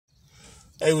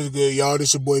Hey, what's good, y'all?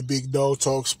 This your boy Big Dog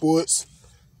Talk Sports.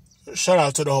 Shout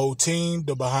out to the whole team,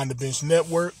 the Behind the Bench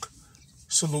Network.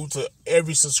 Salute to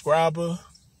every subscriber.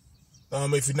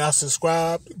 If you're not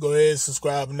subscribed, go ahead and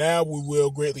subscribe now. We will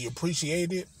greatly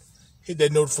appreciate it. Hit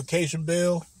that notification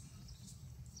bell.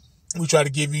 We try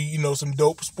to give you, some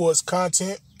dope sports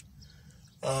content.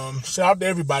 Shout out to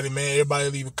everybody, man. Everybody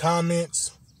leave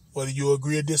comments, whether you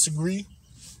agree or disagree.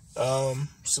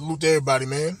 Salute to everybody,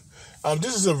 man.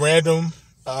 This is a random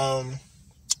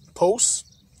post.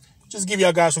 Just give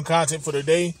y'all guys some content for the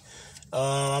day.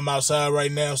 I'm outside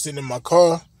right now, sitting in my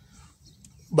car,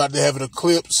 about to have an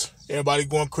eclipse. Everybody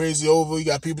going crazy over. You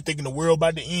got people thinking the world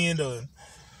about to end.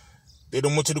 They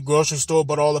done went to the grocery store,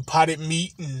 bought all the potted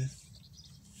meat and,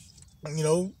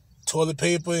 toilet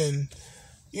paper and,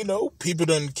 people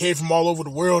done came from all over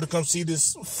the world to come see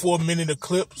this 4-minute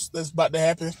eclipse that's about to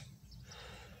happen.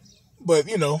 But,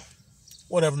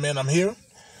 whatever, man, I'm here.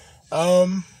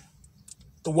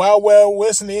 The Wild Wild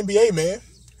West in the NBA, man.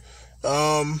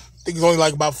 I think it's only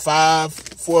like about 4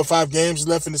 or 5 games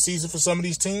left in the season for some of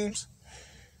these teams.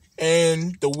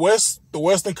 And the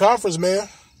Western Conference, man.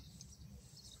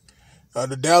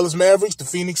 The Dallas Mavericks, the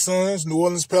Phoenix Suns, New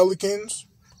Orleans Pelicans,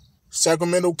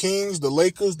 Sacramento Kings, the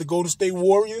Lakers, the Golden State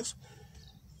Warriors.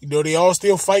 They all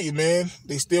still fighting, man.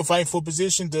 They still fighting for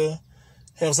position to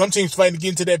have some teams fighting to get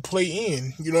into that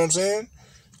play-in. You know what I'm saying?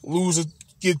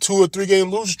 Get 2 or 3 game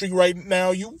losing streak right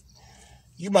now, you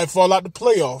might fall out the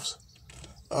playoffs.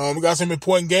 We got some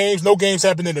important games. No games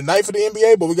happening tonight for the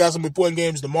NBA, but we got some important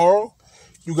games tomorrow.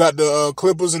 You got the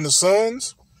Clippers and the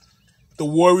Suns, the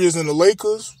Warriors and the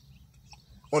Lakers.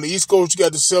 On the East Coast, you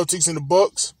got the Celtics and the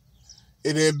Bucks.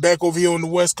 And then back over here on the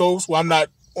West Coast, well, I'm not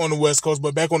on the West Coast,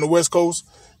 but back on the West Coast,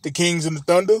 the Kings and the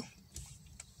Thunder.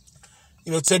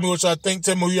 Tell me what y'all think.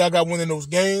 Tell me who y'all got winning those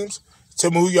games. Tell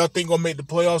me who y'all think gonna make the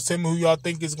playoffs. Tell me who y'all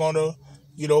think is gonna,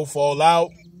 fall out,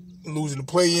 losing the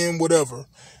play-in, whatever.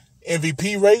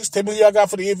 MVP race. Tell me who y'all got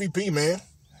for the MVP, man.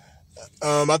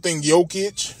 I think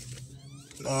Jokic,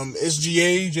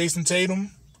 SGA, Jason Tatum.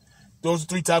 Those are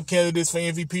 3 top candidates for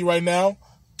MVP right now.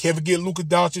 Can't forget Luka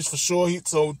Doncic for sure.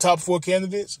 So top 4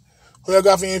 candidates. Who y'all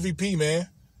got for MVP, man?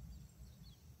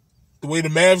 The way the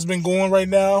Mavs been going right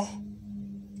now,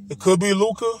 it could be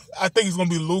Luka. I think it's gonna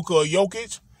be Luka or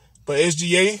Jokic. But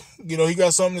SGA, he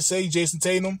got something to say. Jason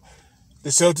Tatum.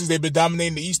 The Celtics, they've been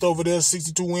dominating the East over there.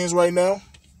 62 wins right now.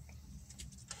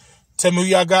 Tell me who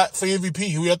y'all got for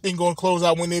MVP. Who y'all think going to close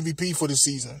out win MVP for this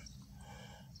season?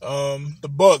 The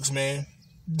Bucks, man.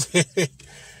 The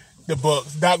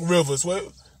Bucks. Doc Rivers.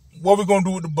 What we going to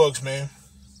do with the Bucks, man?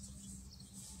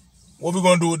 What we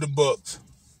going to do with the Bucks?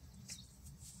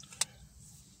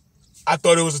 I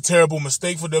thought it was a terrible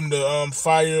mistake for them to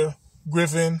fire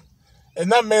Griffin. And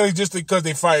not mainly just because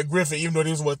they fired Griffin, even though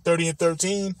they was,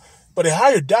 30-13, but they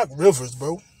hired Doc Rivers,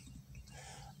 bro.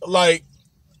 Like,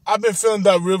 I've been feeling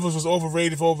Doc Rivers was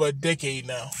overrated for over a decade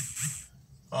now.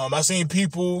 I seen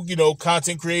people,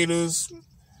 content creators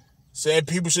saying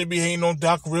people should be hating on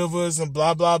Doc Rivers and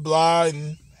blah, blah, blah.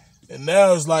 And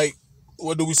now it's like,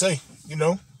 what do we say,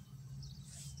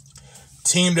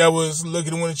 Team that was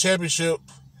looking to win a championship,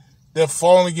 they're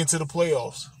falling into the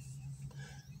playoffs.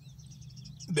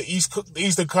 The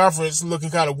Eastern Conference looking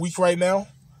kind of weak right now,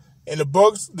 and the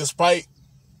Bucks, despite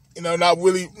not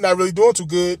really doing too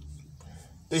good,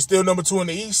 they still number 2 in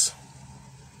the East.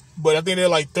 But I think they're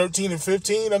like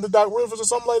 13-15 under Doc Rivers or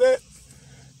something like that.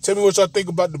 Tell me what y'all think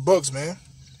about the Bucks, man.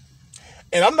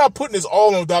 And I'm not putting this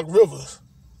all on Doc Rivers.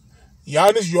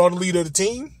 Giannis, you're the leader of the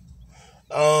team.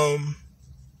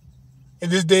 In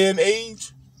this day and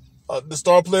age, the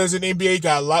star players in the NBA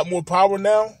got a lot more power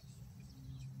now.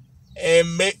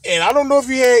 And I don't know if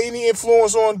you had any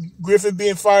influence on Griffin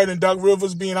being fired and Doc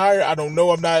Rivers being hired. I don't know.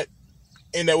 I'm not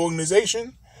in that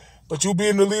organization. But you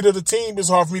being the leader of the team, it's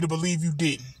hard for me to believe you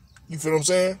didn't. You feel what I'm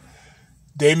saying?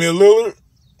 Damian Lillard,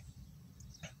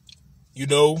 you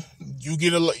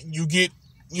get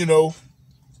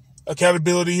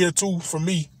accountability here too from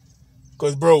me.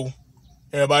 Because, bro,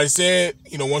 everybody said,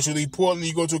 once you leave Portland,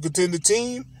 you go to a contender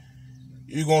team,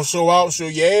 you're going to show out, show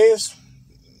your ass.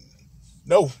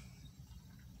 No.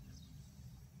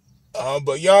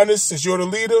 But Giannis, since you're the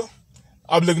leader,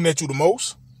 I'm looking at you the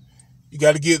most. You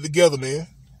got to get it together, man.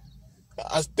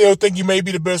 I still think you may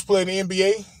be the best player in the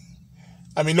NBA.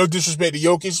 I mean, no disrespect to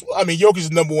Jokic. I mean, Jokic is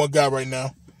the number 1 guy right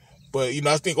now. But,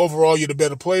 I think overall you're the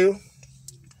better player.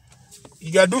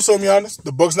 You got to do something, Giannis.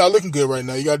 The Bucks not looking good right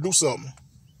now. You got to do something.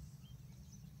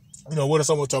 What else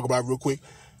I'm going to talk about real quick?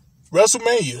 Wrestle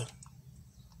Mania.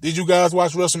 Did you guys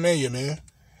watch Wrestle Mania, man?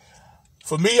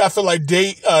 For me, I feel like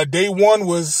day 1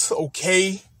 was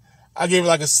okay. I gave it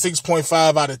like a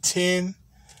 6.5 out of 10.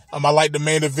 I like the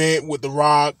main event with The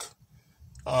Rock,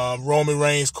 Roman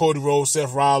Reigns, Cody Rhodes,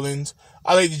 Seth Rollins.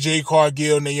 I like the Jade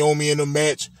Cargill, Naomi in the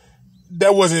match.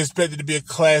 That wasn't expected to be a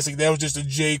classic. That was just a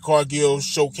Jade Cargill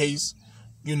showcase,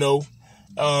 you know.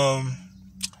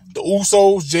 The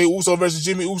Usos, Jey Uso versus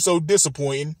Jimmy Uso,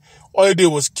 disappointing. All they did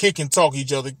was kick and talk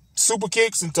each other. Super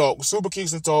kicks and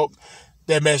talk.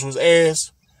 That match was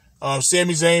ass.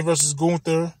 Sami Zayn versus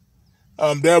Gunther.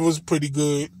 That was pretty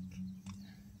good.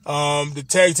 The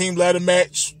tag team ladder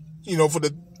match,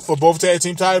 for both tag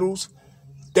team titles,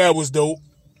 that was dope.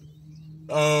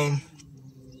 I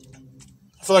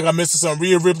feel like I missed something.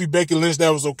 Rhea Ripley, Becky Lynch,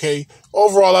 that was okay.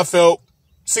 Overall, I felt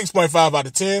 6.5 out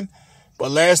of 10.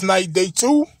 But last night, day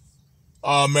 2,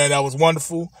 man, that was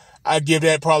wonderful. I give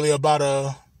that probably about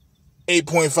a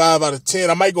 8.5 out of 10.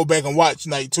 I might go back and watch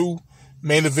night 2.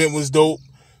 Main event was dope.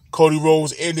 Cody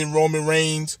Rhodes ending Roman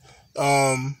Reigns.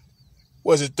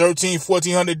 Was it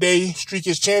 1,400 day streak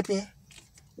as champion?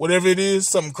 Whatever it is,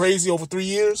 something crazy over 3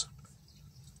 years.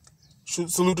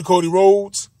 Salute to Cody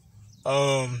Rhodes.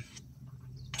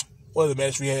 What other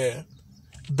match we had?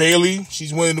 Bayley,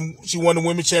 she won the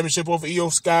women's championship over Io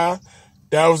Sky.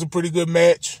 That was a pretty good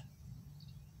match.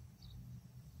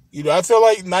 I feel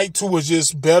like night 2 was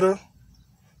just better.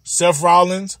 Seth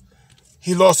Rollins,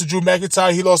 he lost to Drew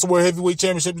McIntyre. He lost the World Heavyweight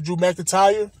Championship to Drew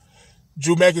McIntyre.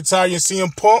 Drew McIntyre and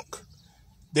CM Punk,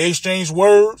 they exchanged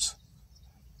words.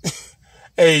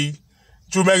 Hey,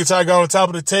 Drew McIntyre got on top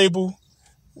of the table.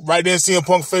 Right there, CM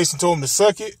Punk face and told him to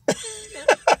suck it.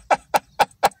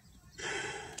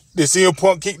 Then CM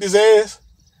Punk kicked his ass.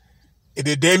 And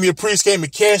then Damian Priest came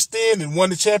and cashed in and won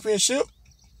the championship.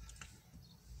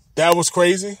 That was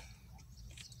crazy.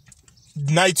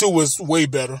 Night 2 was way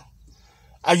better.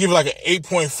 I give it like an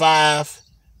 8.5,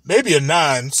 maybe a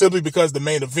 9, simply because the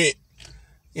main event.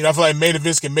 I feel like main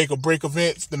events can make or break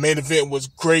events. The main event was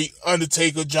great.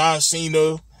 Undertaker, John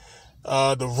Cena,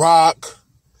 The Rock,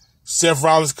 Seth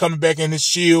Rollins coming back in his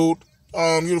Shield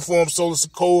uniform, Solo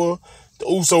Sikoa, the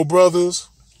Uso brothers.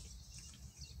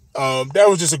 That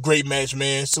was just a great match,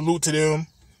 man. Salute to them.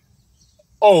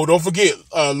 Oh, don't forget,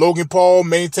 Logan Paul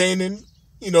maintaining,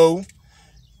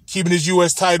 keeping his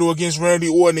U.S. title against Randy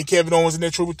Orton and Kevin Owens in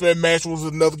that triple threat match was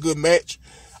another good match.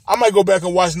 I might go back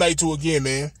and watch night 2 again,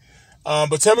 man.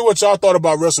 But tell me what y'all thought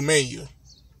about Wrestle Mania.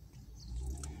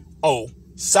 Oh,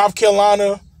 South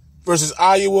Carolina versus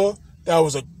Iowa. That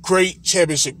was a great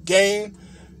championship game.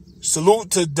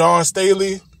 Salute to Dawn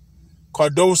Staley,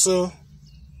 Cardosa,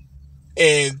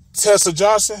 and Tessa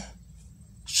Johnson.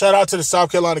 Shout out to the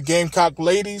South Carolina Gamecock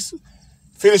ladies,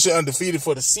 finishing undefeated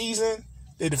for the season.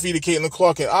 They defeated Caitlin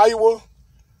Clark in Iowa.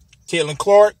 Caitlin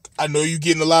Clark, I know you're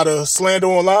getting a lot of slander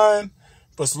online,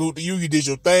 but salute to you. You did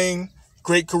your thing.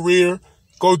 Great career.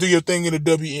 Go do your thing in the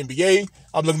WNBA.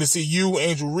 I'm looking to see you,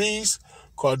 Angel Reese,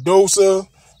 Cardosa.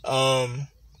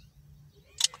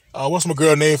 What's my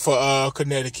girl name for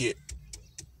Connecticut?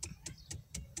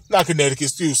 Not Connecticut,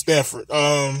 still Stanford.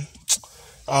 I'm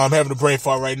having a brain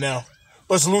fart right now.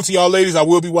 But salute to y'all ladies. I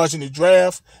will be watching the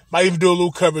draft. Might even do a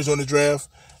little coverage on the draft.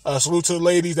 Salute to the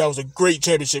ladies. That was a great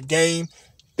championship game.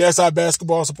 That's how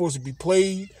basketball is supposed to be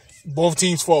played. Both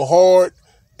teams fought hard.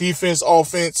 Defense,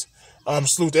 offense.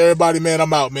 Salute to everybody, man.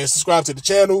 I'm out, man. Subscribe to the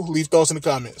channel. Leave thoughts in the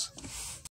comments.